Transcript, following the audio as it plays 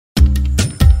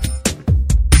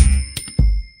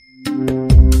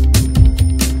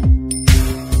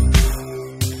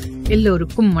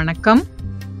எல்லோருக்கும் வணக்கம்.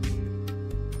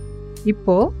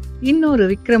 இப்போ இன்னொரு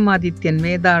விக்ரமாதித்யன்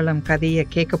வேதாளம் கதைய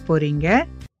கேட்க போறீங்க.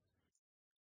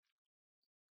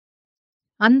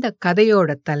 அந்த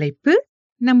கதையோட தலைப்பு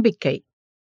நம்பிக்கை.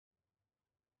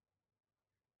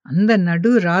 அந்த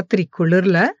நடு ராத்திரி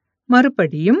குளிர்ல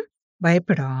மறுபடியும்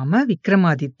பயப்படாம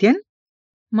விக்ரமாதித்யன்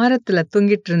மரத்துல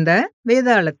தொங்கிட்டு இருந்த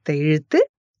வேதாளத்தை இழுத்து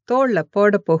தோள்ல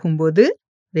போட போகும்போது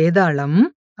வேதாளம்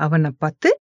அவனை பார்த்து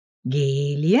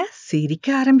கேலியா சிரிக்க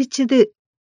ஆரம்பிச்சது.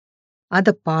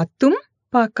 அத பார்த்தும்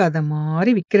பார்க்காத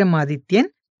மாதிரி விக்ரமாதித்யன்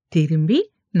திரும்பி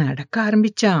நடக்க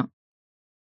ஆரம்பிச்சான்.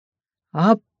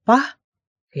 அப்பா,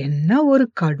 என்ன ஒரு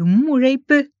கடும்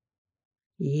உழைப்பு!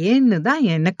 ஏன்னுதான்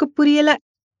எனக்கு புரியல.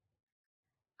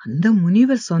 அந்த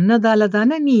முனிவர் சொன்னதால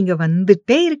தானே நீ இங்க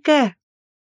வந்துட்டே இருக்க.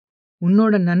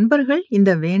 உன்னோட நண்பர்கள்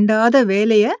இந்த வேண்டாத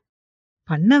வேலைய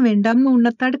பண்ண வேண்டாம்னு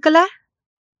உன்னை தடுக்கல?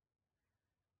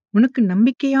 உனக்கு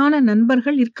நம்பிக்கையான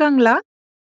நண்பர்கள் இருக்காங்களா?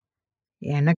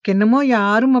 எனக்கு என்னமோ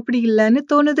யாரும் அப்படி இல்லைன்னு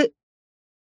தோணுது.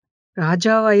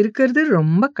 ராஜாவா இருக்கிறது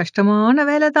ரொம்ப கஷ்டமான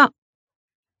வேலைதான்.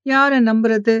 யார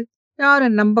நம்புறது, யார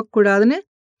நம்பக்கூடாதுன்னு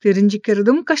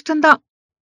தெரிஞ்சுக்கிறதும் கஷ்டம்தான்.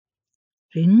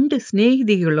 2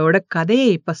 சிநேகிதிகளோட கதையை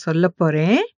இப்ப சொல்ல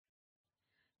போறேன்.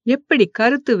 எப்படி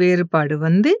கருத்து வேறுபாடு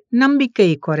வந்து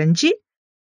நம்பிக்கை குறைஞ்சி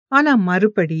ஆனா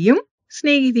மறுபடியும்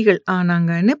சிநேகிதிகள்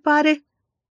ஆனாங்கன்னு பாரு.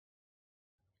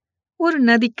 ஒரு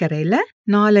நதிக்கரையில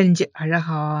 4-5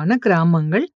 அழகான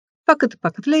கிராமங்கள் பக்கத்து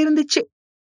பக்கத்துல இருந்துச்சு.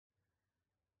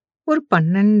 ஒரு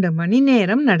 12 மணி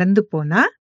நேரம் நடந்து போனா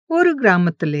ஒரு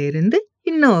கிராமத்துல இருந்து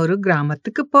இன்னொரு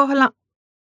கிராமத்துக்கு போகலாம்.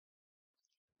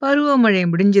 பருவமழை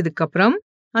முடிஞ்சதுக்கு அப்புறம்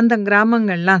அந்த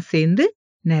கிராமங்கள்லாம் சேர்ந்து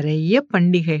நிறைய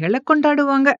பண்டிகைகளை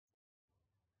கொண்டாடுவாங்க.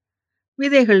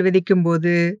 விதைகள் விதைக்கும்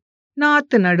போது,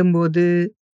 நாத்து நடும்போது,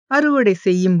 அறுவடை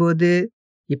செய்யும் போது,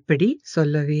 இப்படி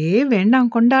சொல்லவே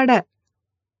வேண்டாம் கொண்டாட.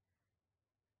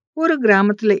 ஒரு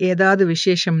கிராமத்துல ஏதாவது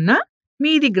விசேஷம்னா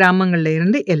மீதி கிராமங்கள்ல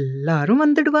இருந்து எல்லாரும்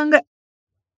வந்துடுவாங்க.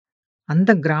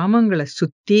 அந்த கிராமங்களை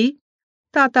சுத்தி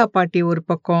தாத்தா பாட்டி ஒரு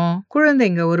பக்கம்,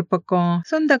 குழந்தைங்க ஒரு பக்கம்,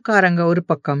 சொந்தக்காரங்க ஒரு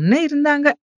பக்கம்னு இருந்தாங்க.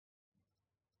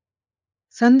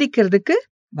 சந்திக்கிறதுக்கு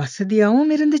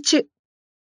வசதியாவும் இருந்துச்சு.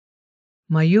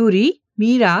 மயூரி,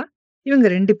 மீரா இவங்க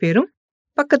 2 பேரும்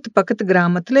பக்கத்து பக்கத்து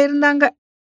கிராமத்துல இருந்தாங்க.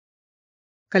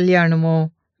 கல்யாணமோ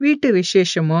வீட்டு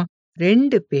விசேஷமோ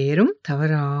 2 பேரும்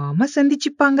தவறாம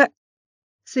சந்திச்சுப்பாங்க.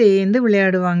 சேர்ந்து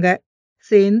விளையாடுவாங்க.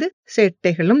 சேர்ந்து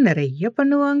சேட்டைகளும் நிறைய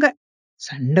பண்ணுவாங்க.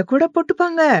 சண்டை கூட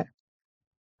போட்டுப்பாங்க.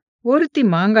 ஒருத்தி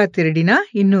மாங்காய் திருடினா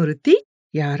இன்னொருத்தி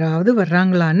யாராவது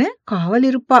வர்றாங்களான்னு காவல்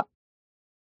இருப்பா.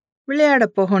 விளையாட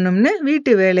போகணும்னு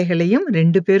வீட்டு வேலைகளையும்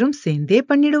 2 பேரும் சேர்ந்தே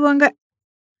பண்ணிடுவாங்க.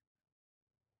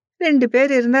 2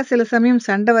 பேர் இருந்தா சில சமயம்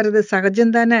சண்டை வர்றது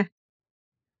சகஜம்தானே.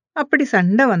 அப்படி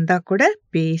சண்டை வந்தா கூட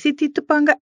பேசி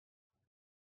தீர்த்துப்பாங்க.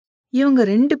 இவங்க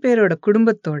 2 பேரோட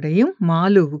குடும்பத்தோடையும்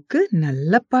மாலுவுக்கு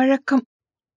நல்ல பழக்கம்.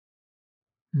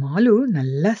 மாலு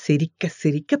நல்லா சிரிக்க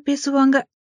சிரிக்க பேசுவாங்க.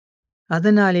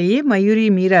 அதனாலேயே மயூரி,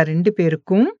 மீரா 2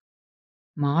 பேருக்கும்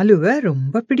மாலுவ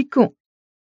ரொம்ப பிடிக்கும்.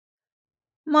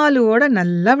 மாலுவோட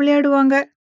நல்லா விளையாடுவாங்க.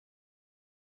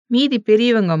 மீதி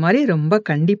பெரியவங்க மாதிரி ரொம்ப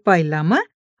கண்டிப்பா இல்லாம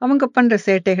அவங்க பண்ற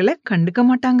சேட்டைகளை கண்டுக்க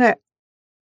மாட்டாங்க.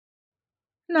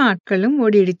 நாட்களும்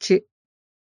ஓடிடுச்சு.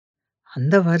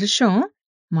 அந்த வருஷம்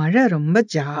மழை ரொம்ப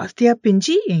ஜாஸ்தியா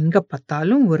பெஞ்சி எங்க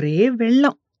பார்த்தாலும் ஒரே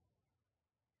வெள்ளம்.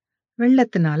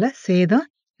 வெள்ளத்தினால சேதம்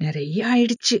நிறைய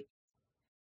ஆயிடுச்சு.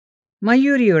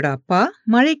 மயூரியோட அப்பா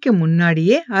மழைக்கு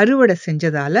முன்னாடியே அறுவடை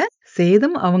செஞ்சதால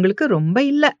சேதம் அவங்களுக்கு ரொம்ப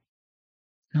இல்ல.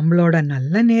 நம்மளோட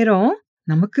நல்ல நேரம்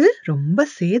நமக்கு ரொம்ப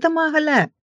சேதமாகல.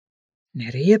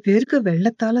 நிறைய பேருக்கு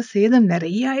வெள்ளத்தால சேதம்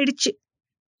நிறைய ஆயிடுச்சு.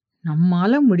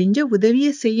 நம்மால முடிஞ்ச உதவிய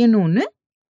செய்யணும்னு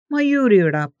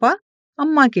மயூரியோட அப்பா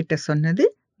அம்மா கிட்ட சொன்னது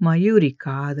மயூரி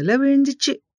காதுல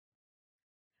விழுந்துச்சு.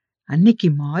 அன்னைக்கு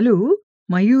மாலு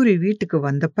மயூரி வீட்டுக்கு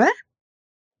வந்தப்ப,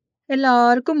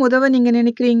 எல்லாருக்கும் உதவ நீங்க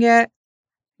நினைக்கிறீங்க,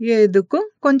 எதுக்கும்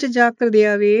கொஞ்சம்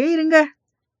ஜாக்கிரதையாவே இருங்க,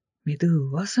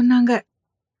 மெதுவா சொன்னாங்க.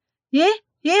 ஏன்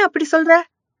ஏன் அப்படி சொல்ற?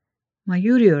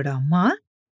 மயூரியோட அம்மா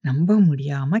நம்ப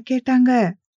முடியாம கேட்டாங்க.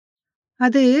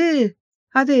 அது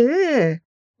அது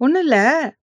ஒண்ணும் இல்ல,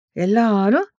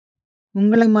 எல்லாரும்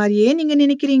உங்களை மாதிரியே நீங்க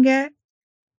நினைக்கிறீங்க.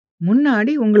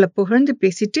 முன்னாடி உங்களை புகழ்ந்து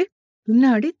பேசிட்டு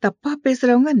பின்னாடி தப்பா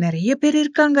பேசுறவங்க நிறைய பேர்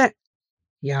இருக்காங்க.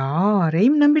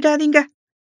 யாரையும் நம்பிடாதீங்க,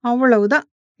 அவ்வளவுதான்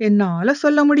என்னால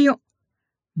சொல்ல முடியும்.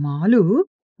 மாலு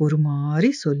ஒரு மாதிரி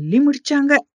சொல்லி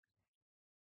முடிச்சாங்க.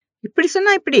 இப்படி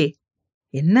சொன்னா இப்படி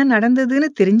என்ன நடந்ததுன்னு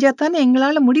தெரிஞ்சாத்தானே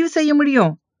எங்களால முடிவு செய்ய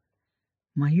முடியும்.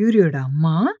 மயூரியோட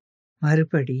அம்மா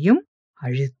மறுபடியும்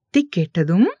அழுத்தி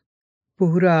கேட்டதும்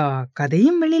பூரா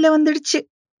கதையும் வெளியில வந்துடுச்சு.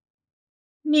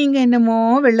 நீங்க என்னமோ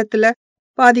வெள்ளத்துல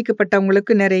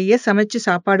பாதிக்கப்பட்டவங்களுக்கு நிறைய சமைச்சு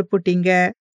சாப்பாடு போட்டீங்க.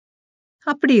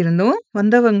 அப்படி இருந்தும்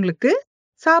வந்தவங்களுக்கு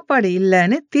சாப்பாடு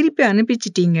இல்லன்னு திருப்பி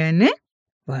அனுப்பிச்சிட்டீங்கன்னு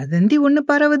வதந்தி ஒண்ணு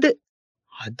பரவுது.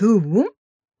 அதுவும்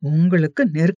உங்களுக்கு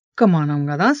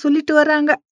நெருக்கமானவங்க தான் சொல்லிட்டு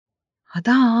வர்றாங்க.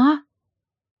 அதான்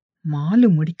மாலு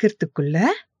முடிக்கிறதுக்குள்ள,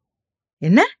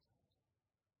 என்ன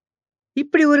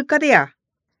இப்படி ஒரு கதையா?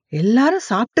 எல்லாரும்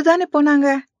சாப்பிட்டு தானே போனாங்க.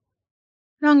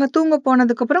 நாங்க தூங்க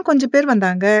போனதுக்கு அப்புறம் கொஞ்சம் பேர்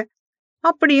வந்தாங்க.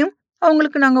 அப்படியும்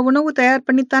அவங்களுக்கு நாங்க உணவு தயார்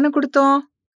பண்ணித்தானே கொடுத்தோம்.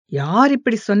 யார்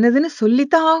இப்படி சொன்னதுன்னு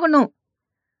சொல்லித்தான் ஆகணும்.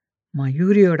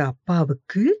 மயூரியோட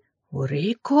அப்பாவுக்கு ஒரே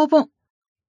கோபம்.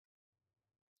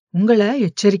 உங்கள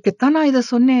எச்சரிக்கத்தான் நான் இத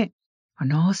சொன்னேன்.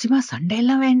 அனாவசியமா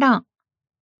சண்டையெல்லாம் வேண்டாம்.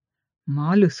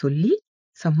 மாலு சொல்லி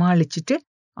சமாளிச்சுட்டு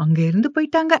அங்க இருந்து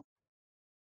போயிட்டாங்க.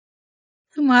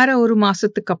 சுமார ஒரு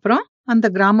மாசத்துக்கு அப்புறம் அந்த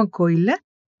கிராம கோயில்ல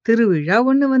திருவிழா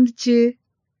ஒண்ணு வந்துச்சு.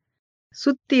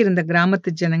 சுத்தி இருந்த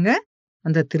கிராமத்து ஜனங்க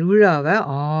அந்த திருவிழாவ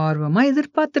ஆர்வமா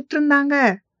எதிர்பார்த்துட்டு இருந்தாங்க.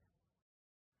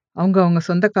 அவங்க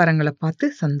சொந்தக்காரங்களை பார்த்து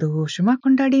சந்தோஷமா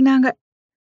கொண்டாடினாங்க.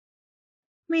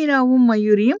 மீராவும்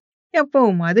மயூரியும்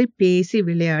எப்பவும் மாதிரி பேசி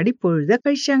விளையாடி பொழுத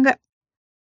கழிச்சாங்க.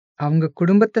 அவங்க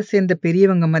குடும்பத்தை சேர்ந்த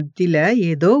பெரியவங்க மத்தியில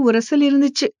ஏதோ உரசல்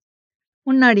இருந்துச்சு.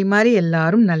 முன்னாடி மாதிரி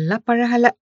எல்லாரும் நல்லா பழகல.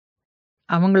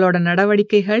 அவங்களோட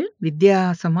நடவடிக்கைகள்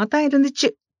வித்தியாசமா தான் இருந்துச்சு.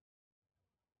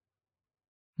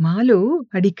 மாலு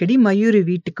அடிக்கடி மயூரி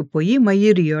வீட்டுக்கு போய்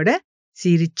மயூரியோட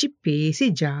சிரிச்சு பேசி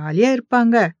ஜாலியா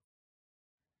இருப்பாங்க.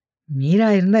 மீரா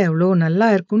இருந்தா எவ்வளவு நல்லா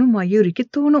இருக்கும்னு மயூரிக்கு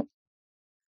தோணும்.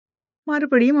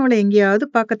 மறுபடியும் அவளை எங்கேயாவது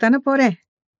பார்க்கத்தானே போறேன்.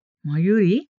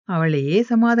 மயூரி அவளையே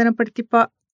சமாதானப்படுத்திப்பா.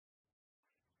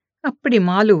 அப்படி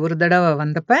மாலு ஒரு தடவை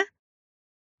வந்தப்ப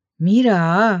மீரா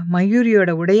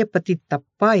மயூரியோட உடைய பத்தி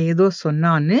தப்பா ஏதோ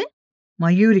சொன்னான்னு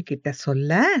மயூரி கிட்ட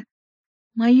சொல்ல,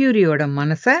 மயூரியோட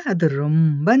மனச அது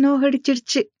ரொம்ப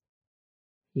நோகடிச்சிருச்சு.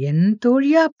 என்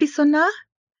தோழியா அப்படி சொன்னா?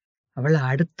 அவளை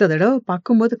அடுத்த தடவை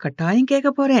பார்க்கும்போது கட்டாயம்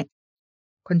கேட்க போறேன்.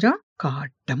 கொஞ்சம்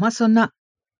காட்டமா சொன்னா.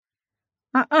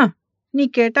 நீ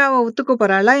கேட்டா அவ ஒத்துக்க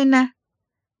போறாளா என்ன?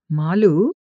 மாலு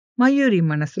மயூரி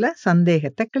மனசுல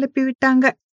சந்தேகத்தை கிளப்பி விட்டாங்க.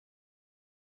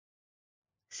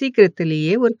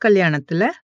 சீக்கிரத்திலேயே ஒரு கல்யாணத்துல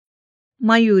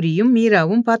மயூரியும்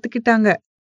மீராவும் பாத்துக்கிட்டாங்க.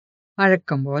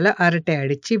 வழக்கம் போல அரட்டை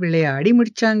அடிச்சு விளையாடி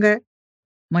முடிச்சாங்க.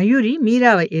 மயூரி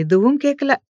மீராவை எதுவும்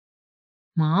கேட்கல.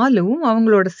 மாலுவும்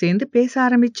அவங்களோட சேர்ந்து பேச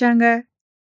ஆரம்பிச்சாங்க.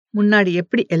 முன்னாடி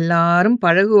எப்படி எல்லாரும்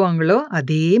பழகுவாங்களோ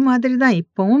அதே மாதிரிதான்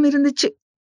இப்பவும் இருந்துச்சு.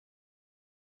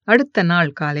 அடுத்த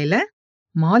நாள் காலையில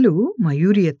மாலு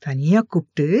மயூரிய தனியா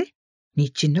கூப்பிட்டு, நீ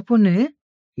சின்ன பொண்ணு,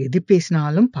 எது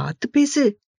பேசினாலும் பார்த்து பேசு,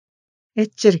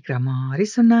 எச்சரிக்கிற மாதிரி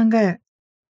சொன்னாங்க.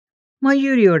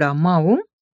 மயூரியோட அம்மாவும்,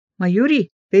 மயூரி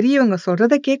பெரியவங்க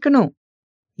சொல்றத கேட்கணும்,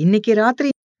 இன்னைக்கு ராத்திரி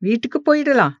வீட்டுக்கு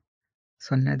போயிடலாம்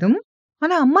சொன்னதும்,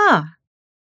 ஆனா அம்மா,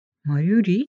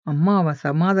 மயூரி அம்மாவை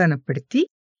சமாதானப்படுத்தி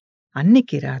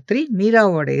அன்னைக்கு ராத்திரி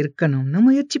மீராவோட இருக்கணும்னு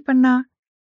முயற்சி பண்ணா.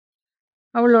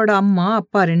 அவளோட அம்மா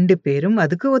அப்பா 2 பேரும்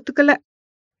அதுக்கு ஒத்துக்கல.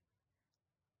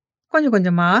 கொஞ்சம்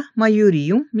கொஞ்சமா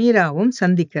மயூரியும் மீராவும்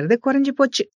சந்திக்கிறது குறைஞ்சு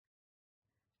போச்சு.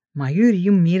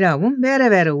 மயூரியும் மீராவும் வேற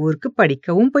வேற ஊருக்கு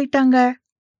படிக்கவும் போயிட்டாங்க.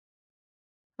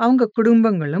 அவங்க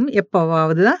குடும்பங்களும்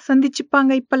எப்பவாவதுதான்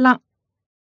சந்திச்சுப்பாங்க இப்பெல்லாம்.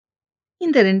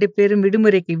 இந்த 2 பேரும்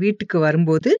விடுமுறைக்கு வீட்டுக்கு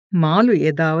வரும்போது மாலு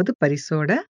ஏதாவது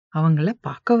பரிசோட அவங்கள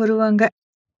பார்க்க வருவாங்க.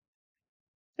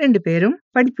 2 பேரும்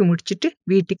படிப்பு முடிச்சிட்டு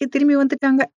வீட்டுக்கு திரும்பி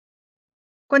வந்துட்டாங்க.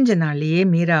 கொஞ்ச நாள்லயே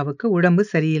மீராவுக்கு உடம்பு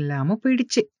சரியில்லாம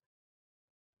போயிடுச்சு.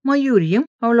 மயூரியும்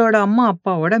அவளோட அம்மா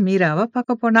அப்பாவோட மீராவை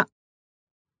பார்க்க போனா.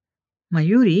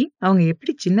 மயூரி அவங்க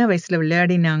எப்படி சின்ன வயசுல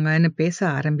விளையாடினாங்கன்னு பேச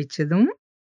ஆரம்பிச்சதும்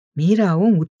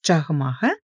மீராவும்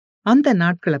உற்சாகமாக அந்த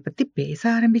நாட்களை பத்தி பேச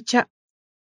ஆரம்பிச்சா.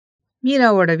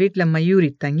 மீராவோட வீட்டுல மயூரி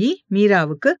தங்கி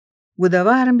மீராவுக்கு உதவ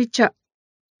ஆரம்பிச்சா.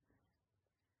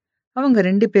 அவங்க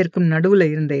 2 பேருக்கும் நடுவுல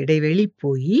இருந்த இடைவெளி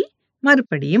போய்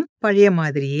மறுபடியும் பழைய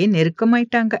மாதிரியே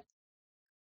நெருக்கமாயிட்டாங்க.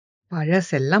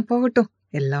 பழசெல்லாம் போகட்டும்,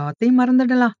 எல்லாத்தையும்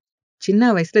மறந்துடலாம்.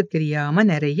 சின்ன வயசுல தெரியாம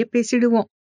நிறைய பேசிடுவோம்.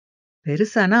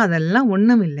 பெருசானா அதெல்லாம்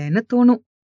ஒண்ணும் இல்லைன்னு தோணும்.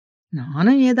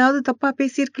 நானும் ஏதாவது தப்பா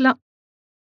பேசியிருக்கலாம்.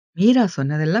 மீரா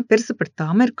சொன்னதெல்லாம்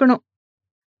பெருசுப்படுத்தாம இருக்கணும்.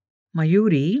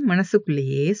 மயூரி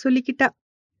மனசுக்குள்ளேயே சொல்லிக்கிட்டா.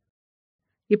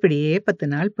 இப்படியே 10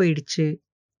 நாள் போயிடுச்சு.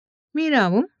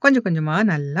 மீராவும் கொஞ்சம் கொஞ்சமா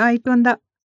நல்லா ஆயிட்டு வந்தா.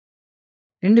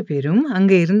 2 பேரும்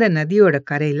அங்க இருந்த நதியோட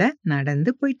கரையில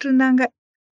நடந்து போயிட்டு இருந்தாங்க.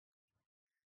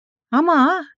 ஆமா,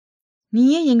 நீ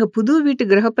ஏன் எங்க புது வீட்டு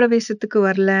கிரகப்பிரவேசத்துக்கு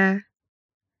வரல?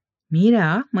 மீரா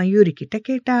மயூரி கிட்ட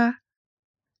கேட்டா.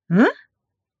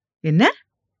 என்ன?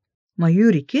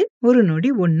 மயூரிக்கு ஒரு நொடி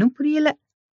ஒண்ணும் புரியல.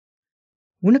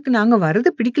 உனக்கு நாங்க வர்றது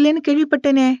பிடிக்கலன்னு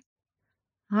கேள்விப்பட்டேனே.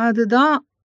 அதுதான்.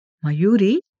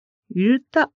 மயூரி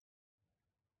இழுத்தா.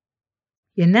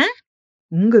 என்ன?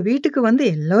 உங்க வீட்டுக்கு வந்து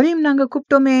எல்லாரையும் நாங்க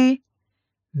கூப்பிட்டோமே.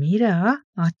 மீரா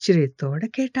ஆச்சரியத்தோட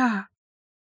கேட்டா.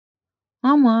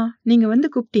 ஆமா, நீங்க வந்து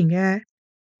கூப்பிட்டீங்க.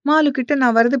 மாலு கிட்ட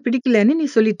நான் வரது பிடிக்கலன்னு நீ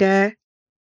சொல்லிட்ட.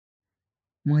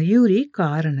 மயூரி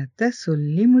காரணத்த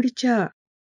சொல்லி முடிச்சா.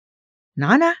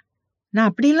 நானா? நான்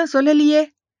அப்படியெல்லாம் சொல்லலையே.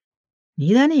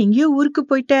 நீதானே எங்கேயோ ஊருக்கு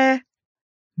போயிட்ட.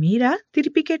 மீரா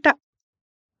திருப்பி கேட்டா.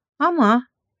 ஆமா,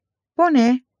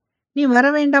 போனேன். நீ வர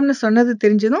வேண்டாம்னு சொன்னது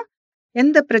தெரிஞ்சதும்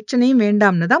எந்த பிரச்சனையும்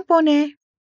வேண்டாம்னு தான் போனேன்.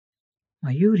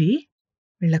 மயூரி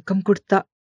விளக்கம் கொடுத்தா.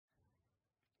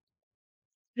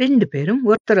 2 பேரும்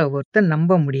ஒருத்தர ஒருத்தர்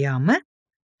நம்ப முடியாம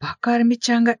பார்க்க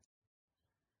ஆரம்பிச்சாங்க.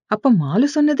 அப்ப மாலு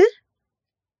சொன்னது?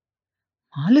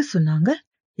 மாலு சொன்னாங்க,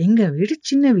 எங்க வீடு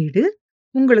சின்ன வீடு,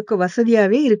 உங்களுக்கு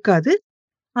வசதியாவே இருக்காது,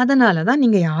 அதனாலதான்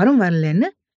நீங்க யாரும் வரலன்னு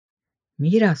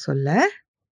மீரா சொல்ல,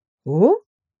 ஓ,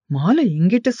 மாலு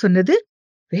என்கிட்ட சொன்னது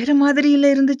வேற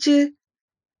மாதிரியில இருந்துச்சு.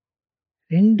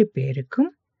 2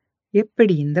 பேருக்கும்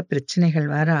எப்படி இந்த பிரச்சனைகள்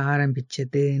வர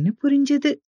ஆரம்பிச்சதுன்னு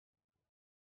புரிஞ்சது.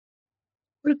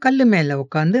 ஒரு கல்லு மேல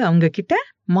உட்கார்ந்து அவங்க கிட்ட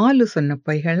மாலு சொன்ன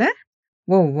பொய்கள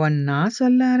ஒவ்வொன்னா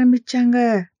சொல்ல ஆரம்பிச்சாங்க.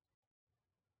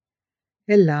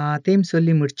 எல்லாத்தையும்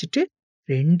சொல்லி முடிச்சிட்டு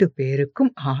 2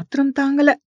 பேருக்கும் ஆத்திரம் தாங்கல.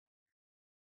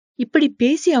 இப்படி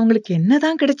பேசி அவங்களுக்கு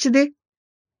என்னதான் கிடைச்சது?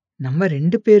 நம்ம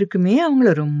 2 பேருக்குமே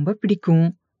அவங்கள ரொம்ப பிடிக்கும்.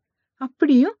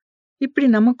 அப்படியும் இப்படி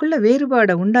நமக்குள்ள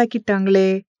வேறுபாட உண்டாக்கிட்டாங்களே.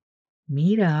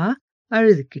 மீரா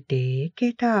அழுதுகிட்டே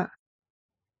கேட்டா.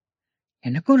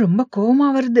 எனக்கும் ரொம்ப கோவமா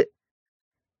வருது.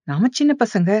 நாம சின்ன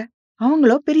பசங்க,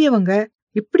 அவங்களோ பெரியவங்க,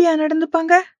 இப்படியா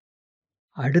நடந்துப்பாங்க?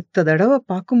 அடுத்த தடவை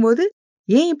பார்க்கும்போது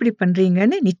ஏன் இப்படி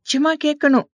பண்றீங்கன்னு நிச்சயமா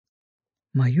கேட்கணும்.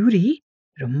 மயூரி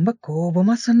ரொம்ப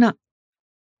கோபமா சொன்னா.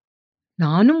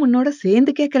 நானும் உன்னோட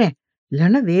சேர்ந்து கேக்குறேன்,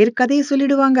 இல்லன்னா வேறு கதையை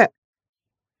சொல்லிடுவாங்க.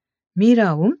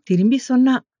 மீராவும் திரும்பி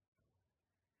சொன்னா.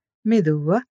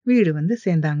 மெதுவா வீடு வந்து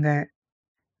சேர்ந்தாங்க.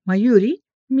 மயூரி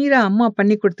மீரா அம்மா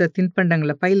பண்ணி கொடுத்த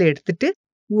தின்பண்டங்களை பையில எடுத்துட்டு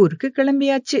ஊருக்கு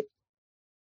கிளம்பியாச்சு.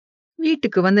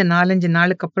 வீட்டுக்கு வந்து 4-5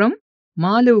 நாளுக்கு அப்புறம்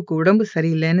மாலுவுக்கு உடம்பு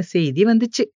சரியில்லைன்னு செய்தி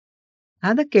வந்துச்சு.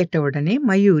 அத கேட்ட உடனே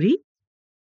மயூரி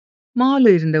மாலு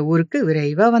இருந்த ஊருக்கு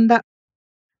விரைவா வந்தா.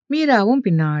 மீராவும்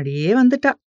பின்னாடியே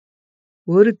வந்துட்டா.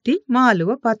 ஒருத்தி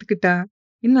மாலுவ பாத்துக்கிட்டா,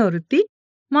 இன்னொருத்தி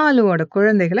மாலுவோட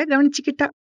குழந்தைகளை கவனிச்சுக்கிட்டா.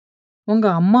 உங்க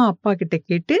அம்மா அப்பா கிட்ட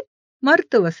கேட்டு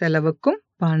மருத்துவ செலவுக்கும்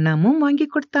பணமும் வாங்கி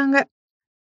கொடுத்தாங்க.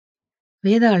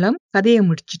 வேதாளம் கதைய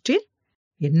முடிச்சிட்டு,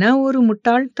 என்ன ஒரு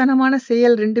முட்டாள்தனமான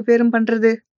செயல் 2 பேரும்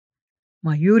பண்றது.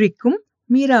 மயூரிக்கும்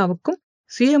மீராவுக்கும்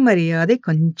சுயமரியாதை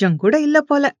கொஞ்சம் கூட இல்ல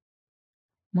போல.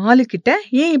 மாலு கிட்ட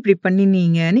ஏன் இப்படி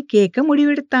பண்ணினீங்கன்னு கேட்க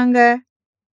முடிவெடுத்தாங்க.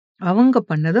 அவங்க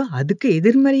பண்ணதும் அதுக்கு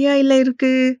எதிர்மறையா இல்ல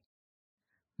இருக்கு.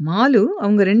 மாலு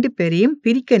அவங்க 2 பேரையும்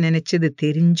பிரிக்க நினைச்சது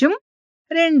தெரிஞ்சும்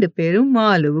 2 பேரும்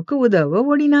மாலுவுக்கு உதவ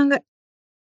ஓடினாங்க.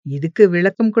 இதுக்கு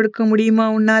விளக்கம் கொடுக்க முடியுமா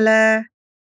உன்னால?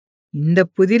 இந்த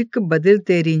புதிருக்கு பதில்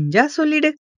தெரிஞ்சா சொல்லிடு.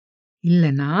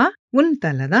 இல்லனா உன்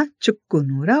தலைதான் சுக்கு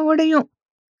நூறா உடையும்.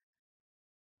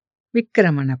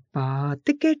 விக்கிரமனை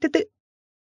பார்த்து கேட்டது.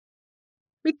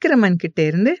 விக்கிரமன் கிட்ட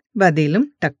இருந்து பதிலும்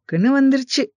டக்குன்னு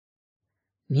வந்துருச்சு.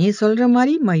 நீ சொல்ற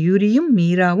மாதிரி மயூரியும்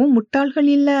மீராவும் முட்டாள்கள்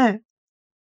இல்ல.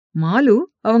 மாலு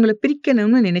அவங்கள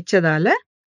பிரிக்கணும்னு நினைச்சதால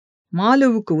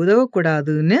மாலுவுக்கு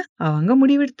உதவக்கூடாதுன்னு அவங்க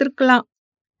முடிவெடுத்திருக்கலாம்.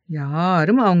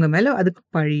 யாரும் அவங்க மேல அதுக்கு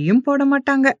பழியும் போட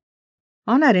மாட்டாங்க.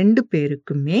 ஆனா 2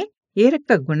 பேருக்குமே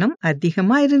இரக்க குணம்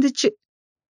அதிகமா இருந்துச்சு.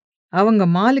 அவங்க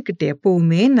மாலு கிட்ட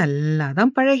எப்பவுமே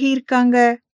நல்லாதான் பழகி இருக்காங்க.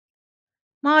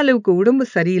 மாலுவுக்கு உடம்பு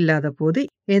சரியில்லாத போது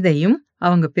எதையும்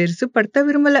அவங்க பெருசுப்படுத்த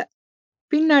விரும்பல.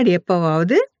 பின்னாடி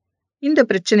எப்பவாவது இந்த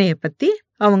பிரச்சனைய பத்தி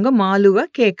அவங்க மாலுவ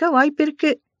கேட்க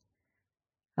வாய்ப்பிருக்கு.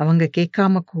 அவங்க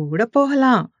கேட்காம கூட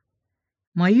போகலாம்.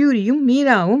 மயூரியும்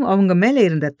மீராவும் அவங்க மேல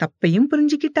இருந்த தப்பையும்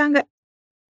புரிஞ்சுக்கிட்டாங்க.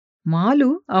 மாலு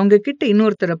அவங்க கிட்ட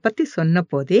இன்னொருத்தரை பத்தி சொன்ன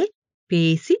போதே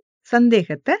பேசி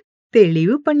சந்தேகத்தை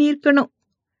தெளிவு பண்ணியிருக்கணும்.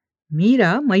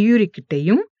 மீரா மயூரி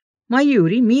கிட்டையும்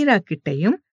மயூரி மீரா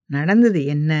கிட்டையும் நடந்தது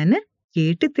என்னன்னு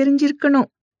கேட்டு தெரிஞ்சிருக்கணும்.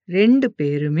 2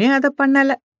 பேருமே அத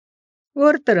பண்ணல.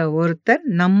 ஒருத்தரை ஒருத்தர்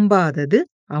நம்பாதது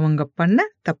அவங்க பண்ண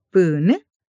தப்புன்னு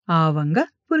அவங்க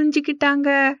புரிஞ்சுக்கிட்டாங்க.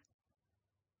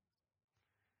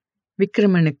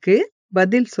 விக்கிரமனுக்கு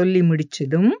பதில் சொல்லி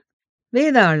முடிச்சதும்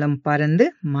வேதாளம் பறந்து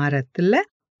மரத்துல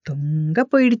தொங்க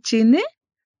போயிடுச்சுன்னு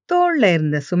தோள்ல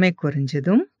இருந்த சுமை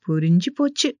குறைஞ்சதும் புரிஞ்சு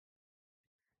போச்சு.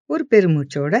 ஒரு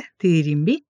பெருமூச்சோட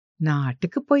திரும்பி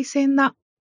நாட்டுக்கு போய் சேர்ந்தான்.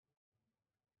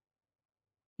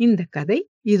 இந்த கதை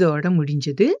இதோட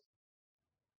முடிஞ்சது.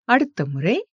 அடுத்த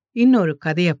முறை இன்னொரு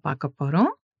கதையை பார்க்க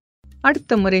போறோம்.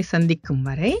 அடுத்த முறை சந்திக்கும்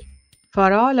வரை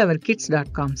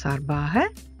forallOurKids.com சார்பாக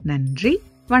நன்றி,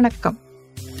 வணக்கம்.